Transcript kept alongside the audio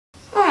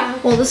know.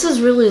 Well, this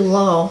is really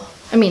low.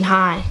 I mean,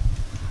 high.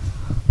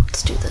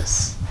 Let's do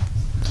this.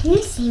 Can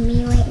you see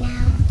me right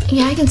now?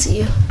 Yeah, I can see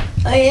you.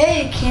 Oh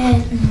yeah, you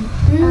can.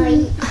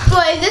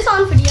 Wait, is this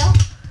on video?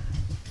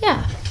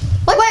 Yeah.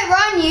 Wait, we're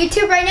on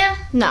YouTube right now?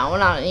 No, we're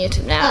not on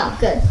YouTube now. Oh,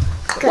 good.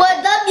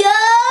 What's up, yo?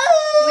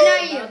 When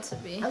are you? About to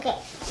be. Okay.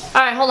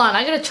 All right, hold on.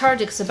 I gotta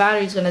charge it because the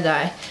battery's gonna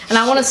die, and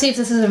I want to see if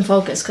this is in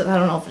focus because I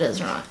don't know if it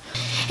is or not.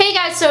 Hey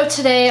guys, so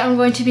today I'm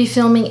going to be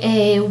filming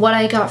a what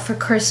I got for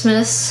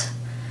Christmas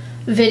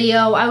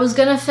video. I was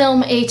gonna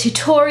film a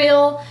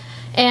tutorial,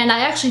 and I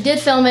actually did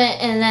film it,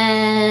 and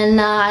then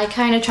I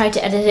kind of tried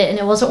to edit it and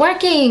it wasn't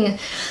working.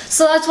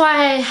 So that's why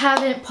I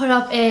haven't put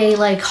up a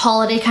like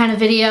holiday kind of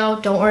video.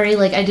 Don't worry,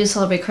 like I do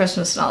celebrate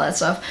Christmas and all that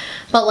stuff.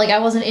 But like I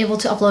wasn't able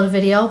to upload a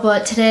video,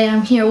 but today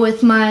I'm here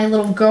with my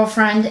little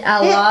girlfriend,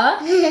 Ella.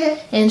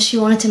 And she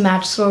wanted to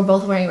match, so we're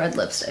both wearing red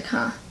lipstick,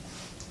 huh?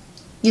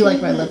 You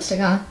like red lipstick,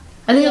 huh?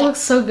 I think it looks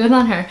so good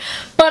on her.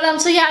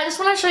 But so yeah, I just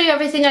want to show you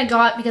everything I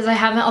got because I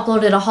haven't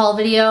uploaded a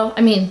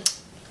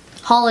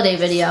holiday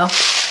video.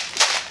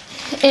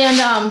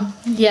 And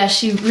yeah,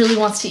 she really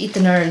wants to eat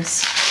the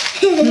nerds.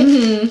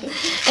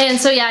 And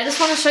so yeah, I just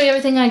want to show you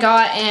everything I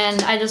got,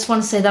 and I just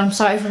want to say that I'm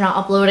sorry for not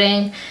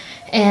uploading.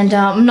 And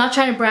I'm not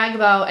trying to brag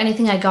about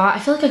anything I got. I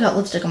feel like I got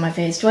lipstick on my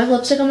face. Do I have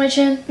lipstick on my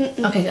chin?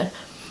 Okay, good.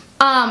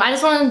 I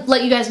just want to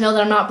let you guys know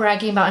that I'm not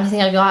bragging about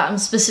anything I got. I'm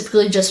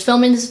specifically just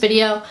filming this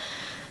video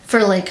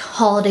for like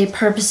holiday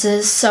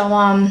purposes. So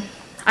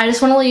I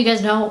just want to let you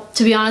guys know,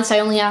 to be honest, I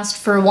only asked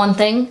for one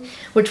thing,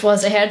 which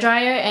was a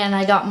hairdryer, and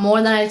I got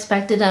more than I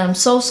expected, and I'm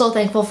so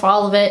thankful for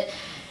all of it.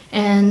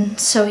 And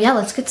so yeah,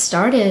 let's get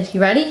started.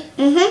 You ready?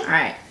 Mm-hmm.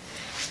 Alright.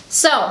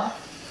 So,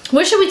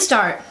 where should we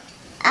start?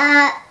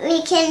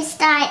 We can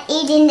start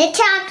eating the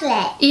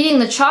chocolate. Eating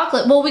the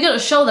chocolate? Well, we gotta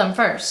show them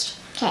first.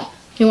 Okay.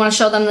 You wanna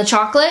show them the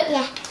chocolate?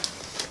 Yeah.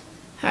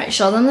 Alright,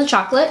 show them the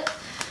chocolate.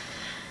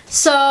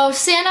 So,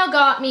 Santa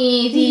got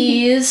me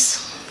these,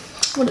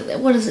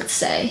 what does it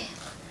say?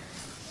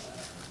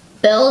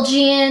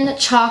 Belgian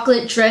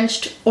chocolate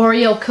drenched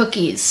Oreo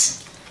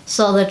cookies.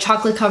 So the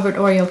chocolate covered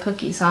Oreo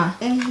cookies, huh?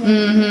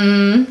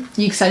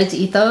 You excited to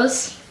eat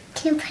those?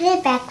 Can you put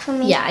it back for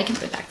me? Yeah, I can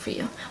put it back for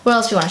you. What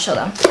else do you want to show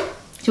them? Do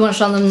you want to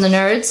show them the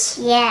nerds?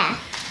 Yeah.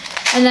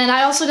 And then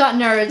I also got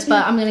nerds,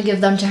 but I'm gonna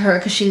give them to her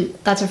because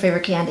that's her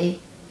favorite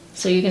candy.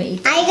 So you're gonna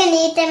eat them. Are you gonna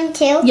eat them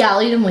too? Yeah,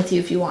 I'll eat them with you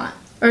if you want.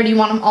 Or do you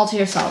want them all to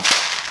yourself?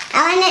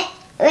 I want it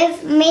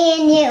with me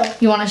and you.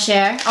 You want to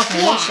share? Okay,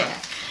 Yeah. we'll share.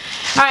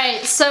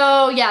 Alright,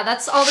 so yeah,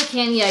 that's all the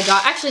candy I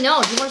got. Actually,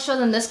 no, do you want to show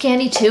them this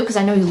candy too? Because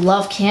I know you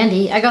love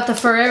candy. I got the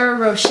Ferrero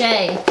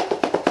Rocher.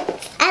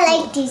 I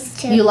like these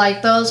two. You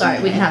like those?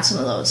 Alright, we can have some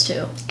of those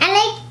too. I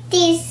like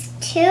these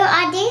two.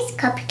 Are these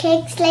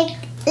cupcakes? Like,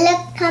 look,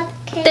 cupcakes?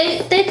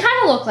 They kind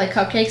of look like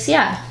cupcakes,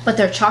 yeah, but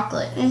they're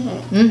chocolate.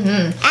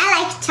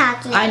 I like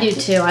chocolate. I do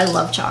too. I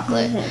love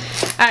chocolate.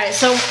 Alright,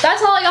 so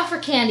that's all I got for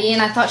candy,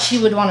 and I thought she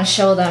would want to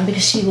show them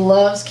because she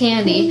loves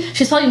candy.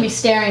 She's probably going to be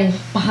staring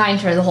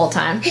behind her the whole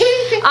time.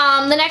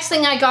 The next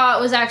thing I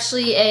got was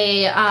actually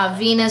a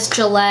Venus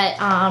Gillette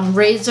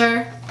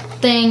razor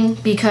thing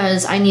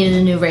because I needed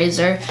a new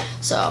razor.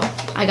 So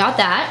I got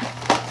that.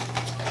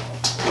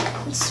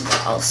 Let's see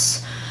what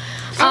else.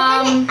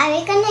 Are we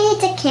gonna eat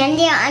the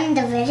candy on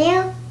the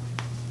video?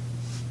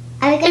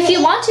 Are we gonna If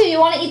you want to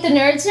eat the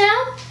nerds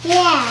now? Yeah.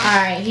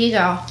 Alright, here you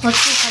go. Let's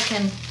see if I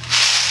can.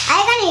 Are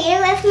you gonna eat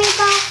it with me,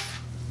 Bob?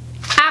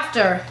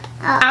 After.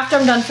 After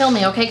I'm done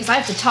filming, okay? Because I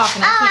have to talk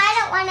and I can't. I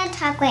don't want to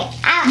talk right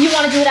now. You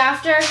want to do it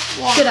after?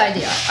 Yeah. Good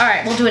idea.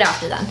 Alright, we'll do it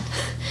after then.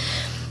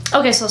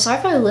 Okay, so sorry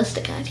if I list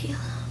the idea.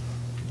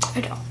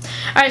 I don't.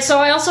 Alright, so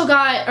I also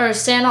got, or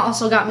Santa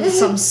also got me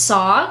some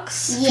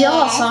socks. Feel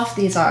how Yes. soft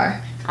these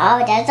are.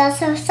 Oh, that's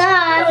also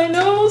soft. I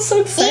know,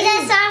 so These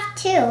are soft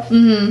too.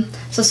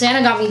 So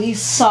Santa got me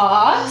these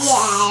socks.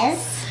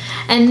 Yes.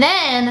 And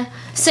then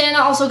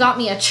Santa also got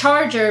me a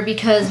charger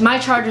because my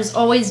chargers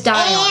always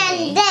die on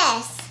me. And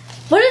this.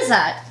 What is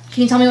that?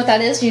 Can you tell me what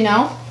that is? Do you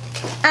know?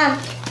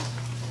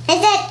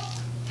 Is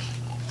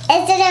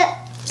it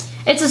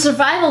It's a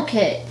survival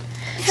kit.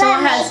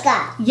 for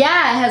makeup?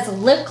 Yeah, it has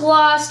lip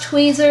gloss,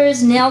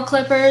 tweezers, nail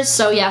clippers.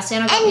 So yeah,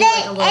 Santa got me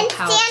like a little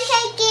pouch.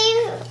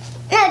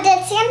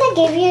 Did Santa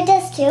give you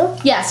this too?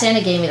 Yeah,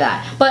 Santa gave me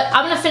that. But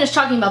I'm gonna finish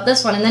talking about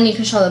this one and then you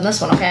can show them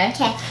this one, okay?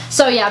 Okay.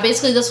 So yeah,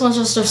 basically this one's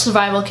just a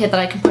survival kit that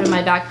I can put in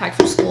my backpack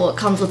for school. It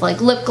comes with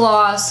like lip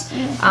gloss,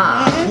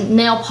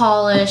 nail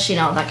polish, you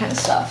know, that kind of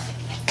stuff.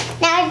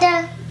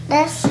 Now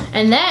this.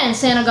 And then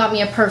Santa got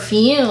me a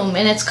perfume,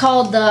 and it's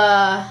called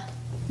the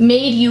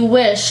Made You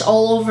Wish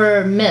All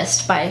Over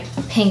Mist by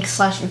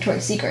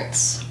Pink/Victoria's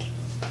Secrets.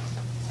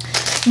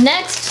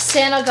 Next,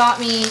 Santa got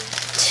me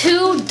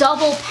 2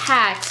 double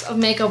packs of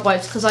makeup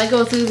wipes because I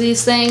go through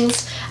these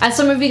things. As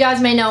some of you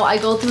guys may know, I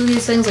go through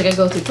these things, like I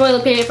go through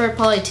toilet paper,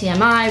 probably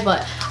TMI,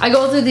 but I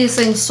go through these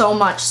things so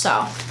much,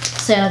 so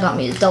Santa got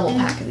me a double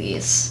pack of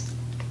these.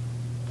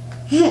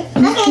 Okay,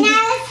 now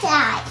let's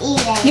start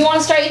eating. You want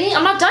to start eating?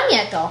 I'm not done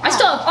yet though. I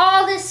still have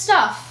all this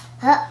stuff.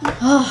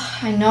 Oh,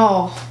 I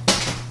know.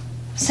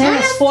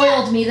 Santa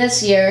spoiled me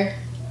this year.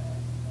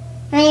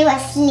 When you were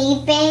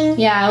sleeping?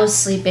 Yeah, I was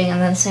sleeping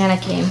and then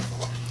Santa came.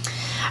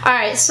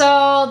 Alright,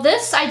 so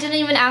this I didn't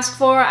even ask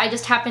for. I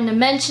just happened to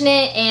mention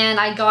it and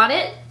I got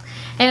it.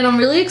 And I'm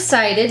really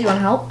excited. You want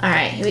to help?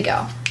 Alright, here we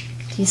go.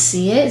 Do you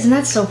see it? Isn't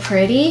that so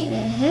pretty?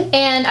 Mm-hmm.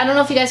 And I don't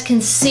know if you guys can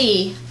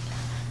see.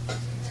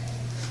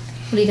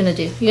 What are you going to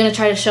do? You're going to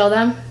try to show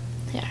them?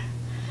 Here.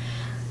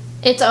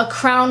 It's a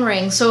crown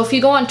ring. So if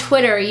you go on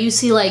Twitter, you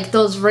see like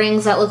those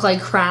rings that look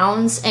like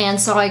crowns.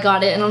 And so I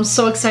got it and I'm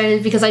so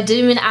excited because I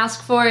didn't even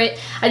ask for it.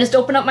 I just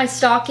opened up my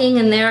stocking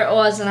and there it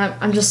was and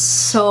I'm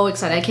just so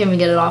excited. I can't even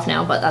get it off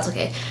now, but that's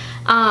okay.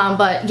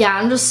 But yeah,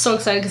 I'm just so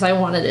excited because I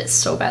wanted it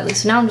so badly.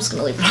 So now I'm just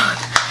going to leave it on.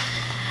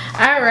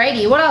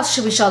 Alrighty, what else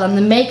should we show them?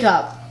 The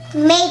makeup.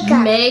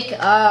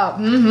 Makeup. Makeup.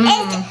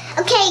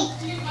 Okay,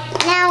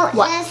 now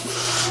What?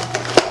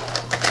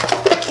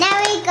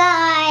 now we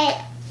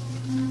got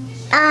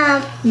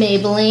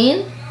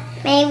Maybelline.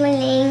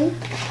 Maybelline.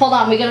 Hold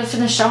on, we gotta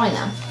finish showing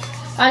them.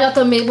 I got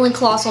the Maybelline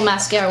Colossal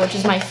Mascara, which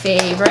is my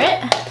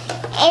favorite.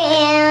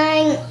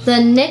 And The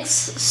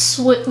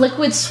NYX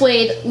Liquid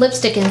Suede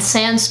Lipstick in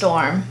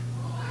Sandstorm.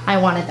 I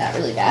wanted that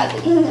really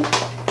badly.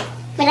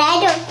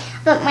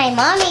 but my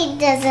mommy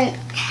doesn't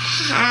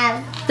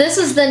have. This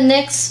is the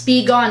NYX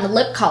Be Gone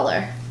lip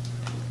color.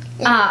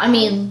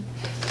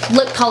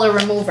 Lip color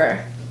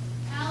remover.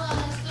 Mom!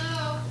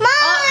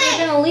 Oh,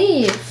 you're gonna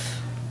leave.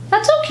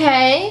 That's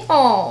okay.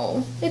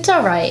 Oh, it's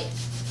alright.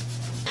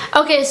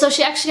 Okay, so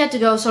she actually had to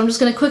go, so I'm just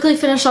gonna quickly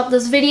finish up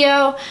this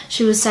video.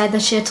 She was sad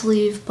that she had to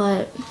leave,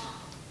 but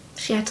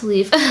she had to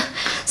leave.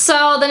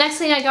 So the next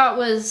thing I got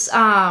was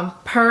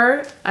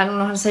Pur. I don't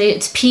know how to say it.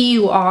 It's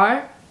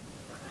P-U-R.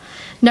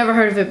 Never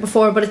heard of it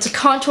before, but it's a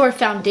contour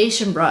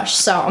foundation brush.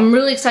 So I'm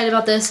really excited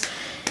about this.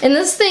 And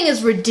this thing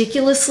is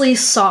ridiculously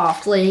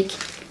soft. Like,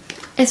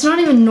 it's not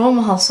even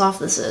normal how soft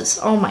this is.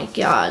 Oh my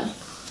god.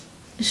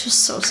 It's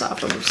just so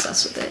soft. I'm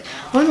obsessed with it.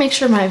 I want to make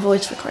sure my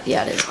voice record.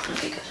 Yeah, it is.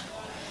 Okay, good.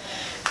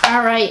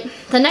 Alright,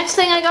 the next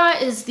thing I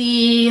got is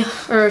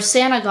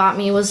Santa got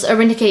me, was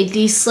Urban Decay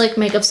De-Slick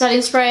Makeup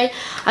Setting Spray.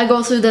 I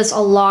go through this a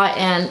lot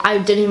and I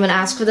didn't even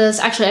ask for this.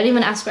 Actually, I didn't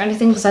even ask for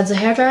anything besides a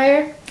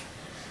hairdryer.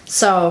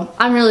 So,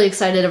 I'm really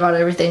excited about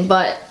everything,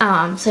 but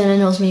Santa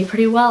knows me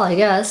pretty well, I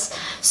guess.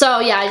 So,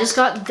 yeah, I just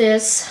got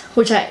this,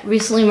 which I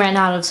recently ran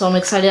out of, so I'm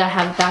excited I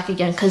have it back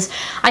again, because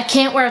I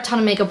can't wear a ton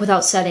of makeup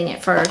without setting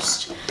it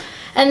first.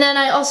 And then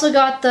I also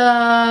got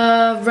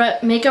the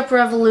Makeup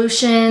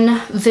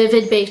Revolution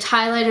Vivid Baked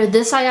Highlighter.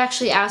 This I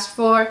actually asked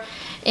for,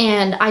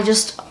 and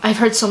I've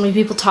heard so many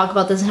people talk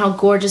about this and how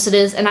gorgeous it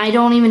is, and I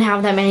don't even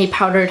have that many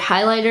powdered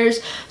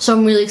highlighters, so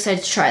I'm really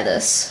excited to try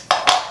this.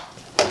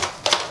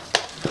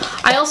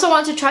 I also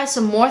want to try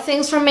some more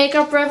things from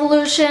Makeup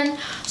Revolution,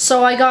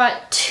 so I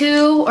got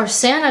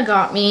Santa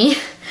got me,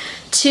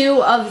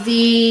 2 of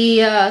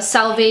the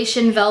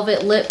Salvation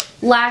Velvet Lip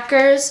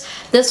Lacquers.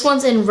 This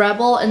one's in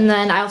Rebel, and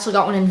then I also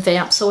got one in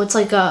Vamp, so it's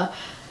like a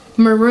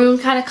maroon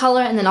kind of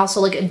color, and then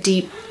also like a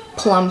deep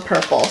plum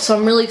purple. So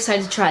I'm really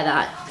excited to try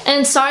that.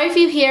 And sorry if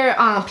you hear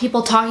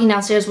people talking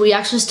downstairs. We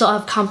actually still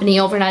have company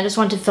over, and I just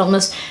wanted to film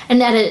this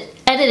and edit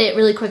it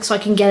really quick so I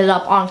can get it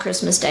up on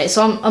Christmas Day.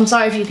 So I'm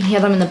sorry if you can hear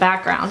them in the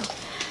background.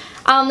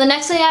 The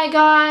next thing I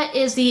got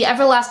is the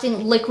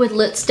Everlasting Liquid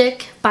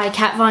Lipstick by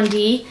Kat Von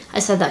D. I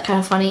said that kind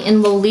of funny.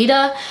 In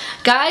Lolita.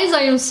 Guys,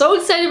 I am so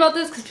excited about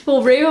this because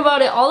people rave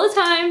about it all the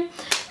time.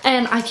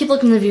 And I keep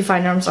looking at the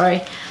viewfinder, I'm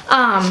sorry.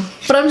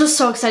 But I'm just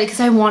so excited because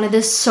I wanted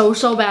this so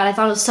bad. I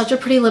thought it was such a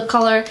pretty lip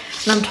color,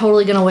 and I'm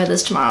totally going to wear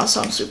this tomorrow,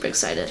 so I'm super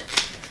excited.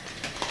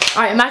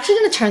 Alright, I'm actually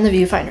going to turn the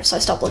viewfinder so I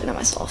stop looking at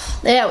myself.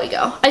 There we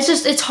go.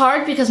 It's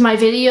hard because my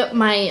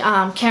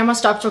camera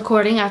stops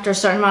recording after a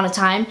certain amount of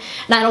time,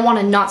 and I don't want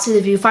to not see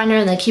the viewfinder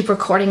and then keep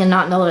recording and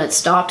not know that it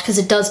stopped, because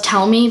it does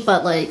tell me,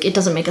 but like it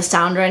doesn't make a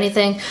sound or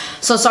anything.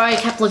 So sorry I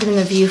kept looking in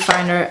the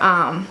viewfinder,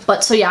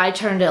 but so yeah, I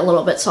turned it a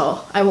little bit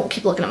so I won't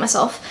keep looking at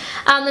myself.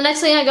 The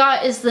next thing I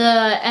got is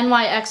the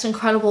NYX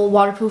Incredible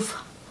Waterproof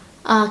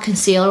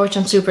Concealer, which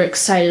I'm super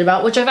excited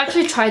about, which I've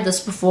actually tried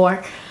this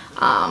before,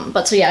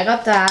 but so yeah, I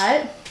got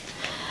that.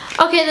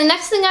 Okay, the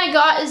next thing I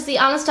got is the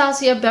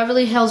Anastasia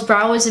Beverly Hills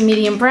Brow Wiz in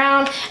medium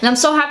brown, and I'm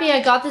so happy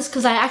I got this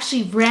because I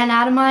actually ran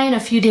out of mine a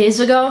few days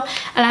ago,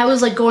 and I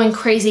was like going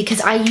crazy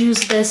because I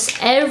use this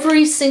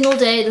every single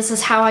day. This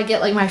is how I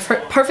get like my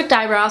perfect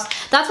eyebrows.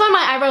 That's why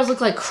my eyebrows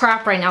look like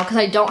crap right now, because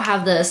I don't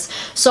have this.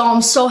 So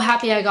I'm so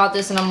happy I got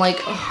this, and I'm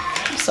like,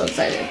 oh, I'm so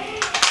excited.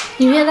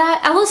 You hear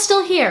that? Ella's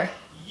still here.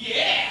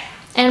 Yeah.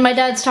 And my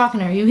dad's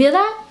talking to her. You hear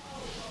that?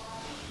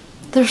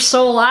 They're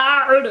so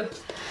loud.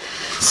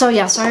 So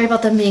yeah, sorry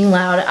about them being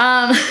loud.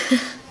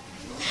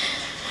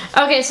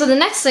 Okay, so the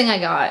next thing I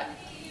got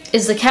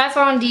is the Kat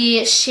Von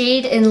D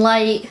Shade and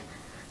Light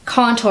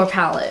Contour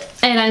Palette.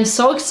 And I'm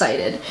so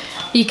excited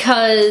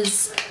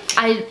because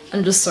I'm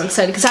just so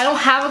excited because I don't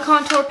have a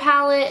contour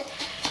palette,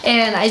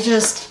 and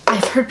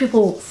I've heard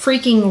people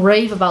freaking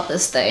rave about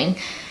this thing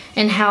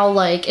and how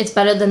like it's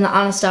better than the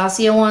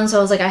Anastasia one, so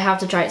I was like, I have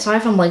to try it. Sorry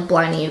if I'm like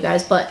blinding you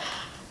guys, but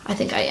I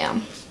think I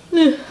am.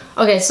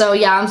 Okay, so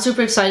yeah, I'm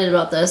super excited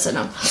about this, and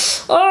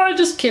I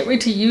just can't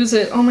wait to use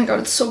it. Oh my god,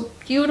 it's so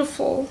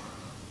beautiful.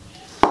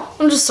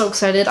 I'm just so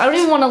excited. I don't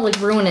even want to like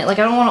ruin it. Like,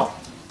 I don't want to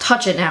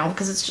touch it now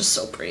because it's just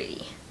so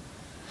pretty.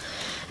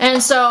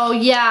 And so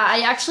yeah,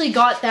 I actually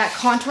got that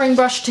contouring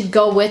brush to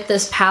go with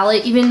this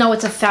palette, even though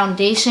it's a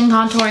foundation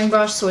contouring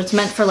brush, so it's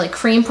meant for like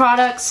cream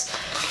products.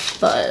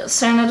 But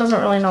Santa doesn't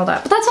really know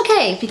that. But that's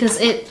okay, because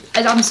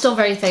I'm still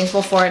very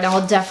thankful for it, and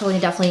I'll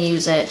definitely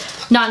use it.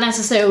 Not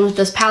necessarily with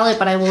this palette,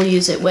 but I will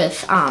use it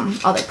with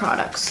other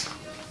products.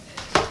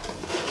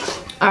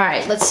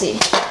 Alright, let's see.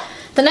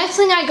 The next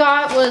thing I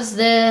got was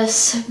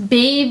this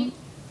Babyliss?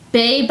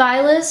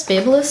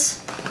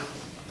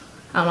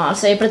 I don't know how to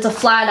say it, but it's a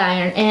flat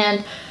iron.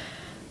 And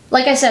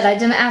like I said, I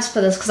didn't ask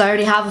for this because I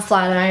already have a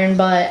flat iron,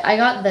 but I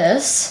got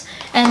this.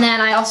 And then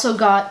I also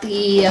got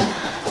the,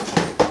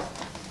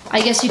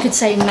 I guess you could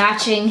say,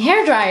 matching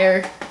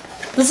hairdryer.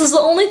 This is the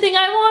only thing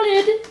I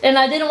wanted, and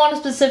I didn't want a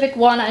specific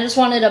one. I just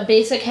wanted a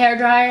basic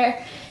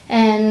hairdryer.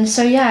 And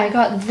so yeah, I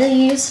got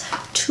these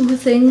two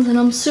things, and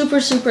I'm super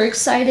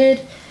excited.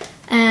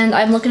 And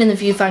I'm looking in the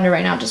viewfinder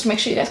right now just to make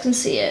sure you guys can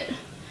see it.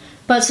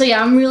 But so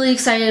yeah, I'm really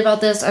excited about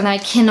this, and I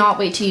cannot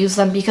wait to use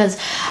them because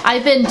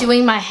I've been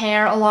doing my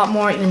hair a lot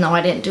more, even though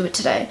I didn't do it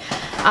today.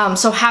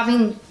 So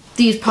having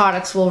these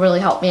products will really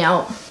help me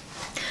out.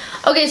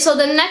 Okay, so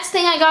the next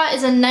thing I got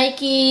is a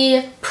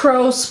Nike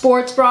Pro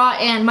sports bra,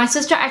 and my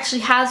sister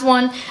actually has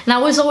one, and I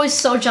was always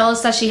so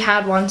jealous that she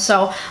had one,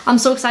 so I'm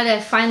so excited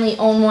I finally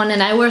own one,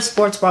 and I wear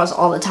sports bras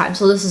all the time,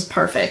 so this is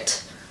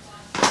perfect.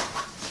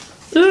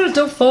 Ugh,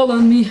 don't fall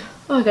on me.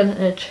 Oh, I got an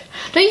itch.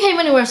 Don't you hate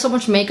when you wear so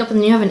much makeup and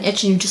then you have an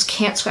itch and you just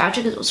can't scratch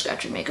it because it'll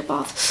scratch your makeup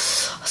off?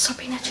 Oh, so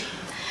being itchy.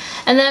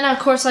 And then, of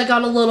course, I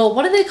got a little,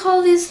 what do they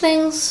call these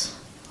things?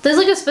 There's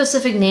like a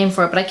specific name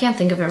for it, but I can't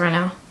think of it right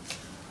now.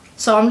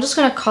 So I'm just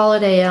going to call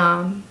it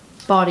a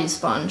body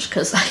sponge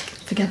because I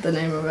forget the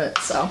name of it,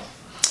 so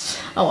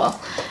oh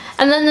well.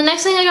 And then the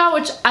next thing I got,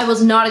 which I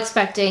was not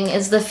expecting,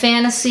 is the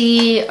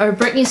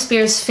Britney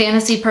Spears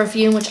Fantasy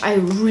perfume, which I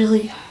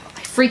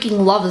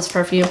freaking love this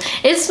perfume.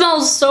 It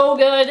smells so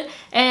good,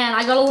 and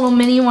I got a little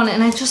mini one,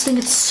 and I just think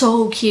it's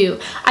so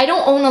cute. I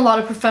don't own a lot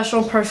of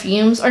professional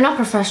perfumes, or not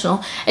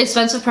professional,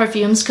 expensive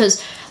perfumes,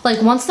 because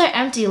like once they're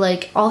empty,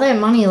 like all that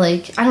money,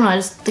 like I don't know, I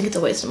just think it's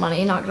a waste of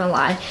money, not gonna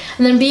lie.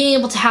 And then being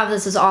able to have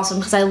this is awesome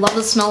because I love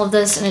the smell of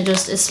this, and it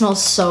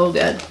smells so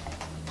good.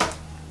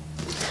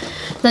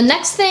 The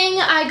next thing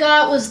I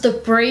got was the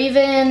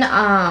Braven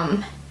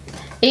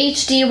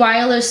HD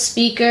wireless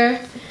speaker.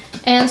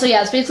 And so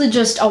yeah, it's basically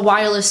just a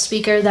wireless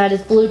speaker that is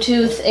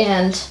Bluetooth,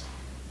 and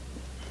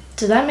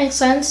did that make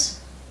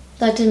sense?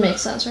 That did make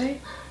sense,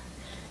 right?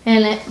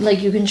 And it,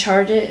 like, you can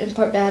charge it and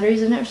put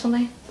batteries in it or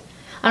something.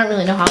 I don't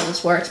really know how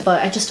this works, but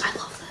I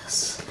love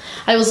this.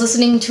 I was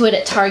listening to it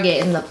at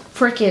Target, and the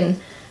freaking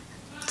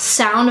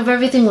sound of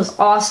everything was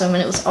awesome,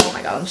 and it was, oh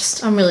my god,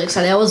 I'm really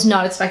excited. I was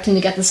not expecting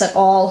to get this at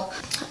all.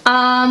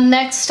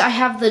 Next I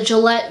have the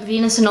Gillette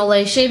Venus and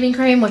Olay shaving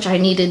cream, which I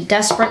needed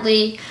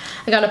desperately.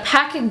 I got a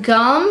pack of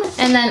gum,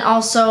 and then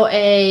also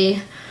a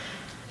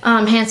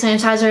hand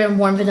sanitizer and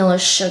warm vanilla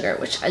sugar,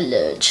 which I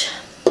love.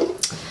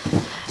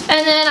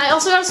 And then I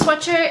also got a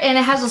sweatshirt, and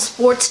it has a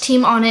sports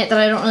team on it that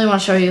I don't really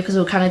want to show you because it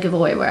will kind of give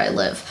away where I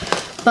live.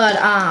 But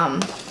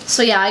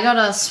so yeah, I got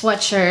a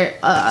sweatshirt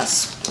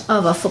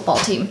of a football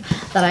team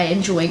that I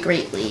enjoy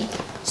greatly.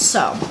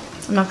 So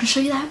I'm not going to show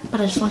you that, but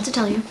I just wanted to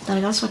tell you that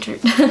I got a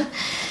sweatshirt.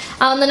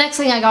 The next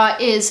thing I got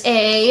is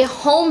a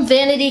Home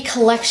Vanity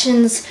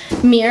Collections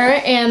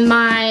mirror, and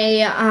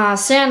my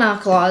Santa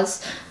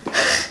Claus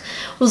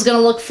was going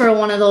to look for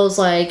one of those,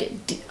 like,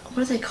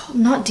 what are they called?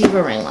 Not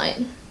Diva ring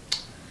light.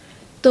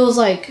 Those,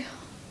 like,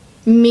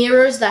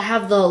 mirrors that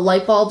have the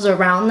light bulbs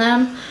around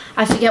them.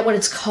 I forget what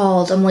it's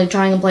called. I'm, like,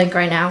 drawing a blank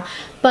right now.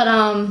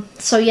 But,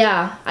 so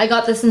yeah, I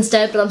got this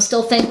instead, but I'm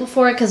still thankful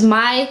for it because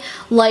my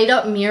light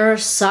up mirror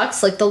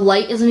sucks. Like, the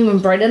light isn't even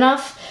bright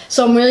enough.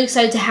 So I'm really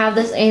excited to have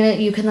this,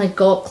 and you can like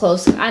go up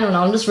close. I don't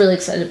know, I'm just really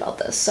excited about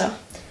this. So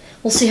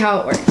we'll see how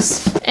it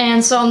works.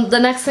 And so the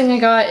next thing I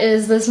got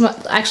is this,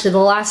 actually the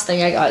last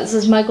thing I got is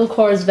this Michael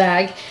Kors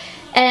bag.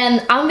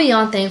 And I'm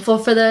beyond thankful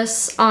for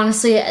this.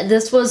 Honestly,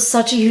 this was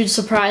such a huge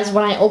surprise.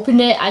 When I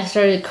opened it, I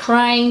started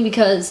crying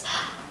because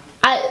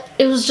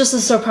it was just a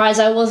surprise.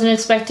 I wasn't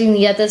expecting to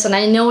get this, and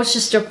I know it's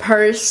just a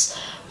purse,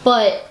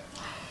 but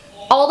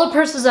all the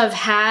purses I've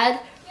had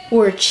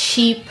were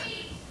cheap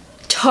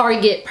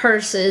Target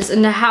purses,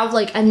 and to have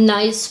like a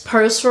nice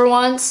purse for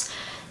once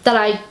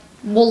that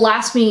will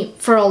last me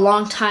for a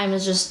long time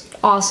is just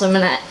awesome.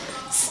 And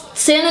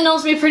Santa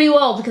knows me pretty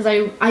well because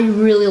I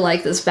really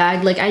like this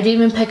bag. Like, I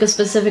didn't even pick a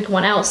specific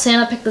one out.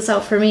 Santa picked this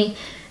out for me,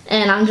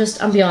 and I'm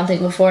beyond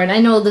thankful for it. I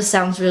know this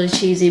sounds really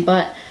cheesy,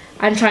 but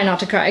I'm trying not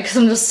to cry because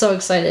I'm just so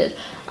excited.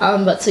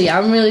 But so yeah,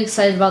 I'm really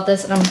excited about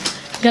this, and I'm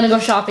gonna go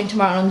shopping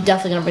tomorrow, and I'm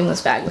definitely gonna bring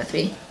this bag with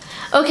me.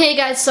 Okay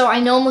guys, so I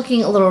know I'm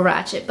looking a little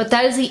ratchet, but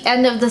that is the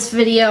end of this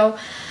video.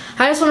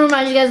 I just want to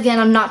remind you guys again,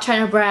 I'm not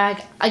trying to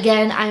brag.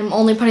 Again, I'm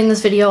only putting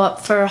this video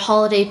up for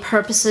holiday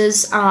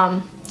purposes.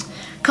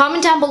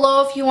 Comment down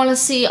below if you want to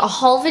see a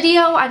haul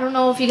video. I don't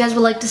know if you guys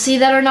would like to see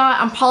that or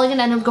not. I'm probably going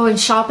to end up going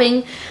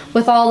shopping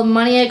with all the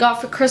money I got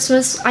for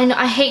Christmas.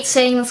 I hate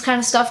saying this kind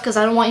of stuff because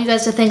I don't want you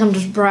guys to think I'm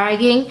just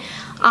bragging.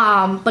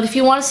 But if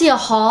you want to see a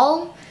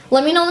haul,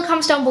 let me know in the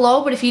comments down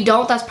below, but if you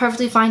don't, that's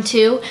perfectly fine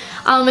too.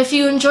 If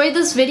you enjoyed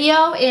this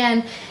video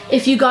and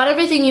if you got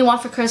everything you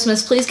want for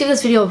Christmas, please give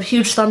this video a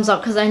huge thumbs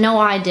up because I know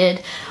I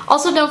did.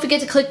 Also, don't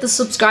forget to click the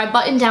subscribe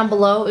button down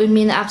below. It would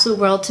mean the absolute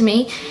world to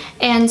me.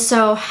 And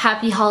so,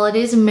 happy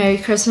holidays and Merry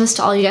Christmas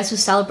to all you guys who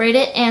celebrate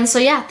it. And so,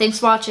 yeah, thanks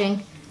for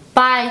watching.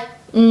 Bye.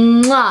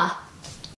 Mwah.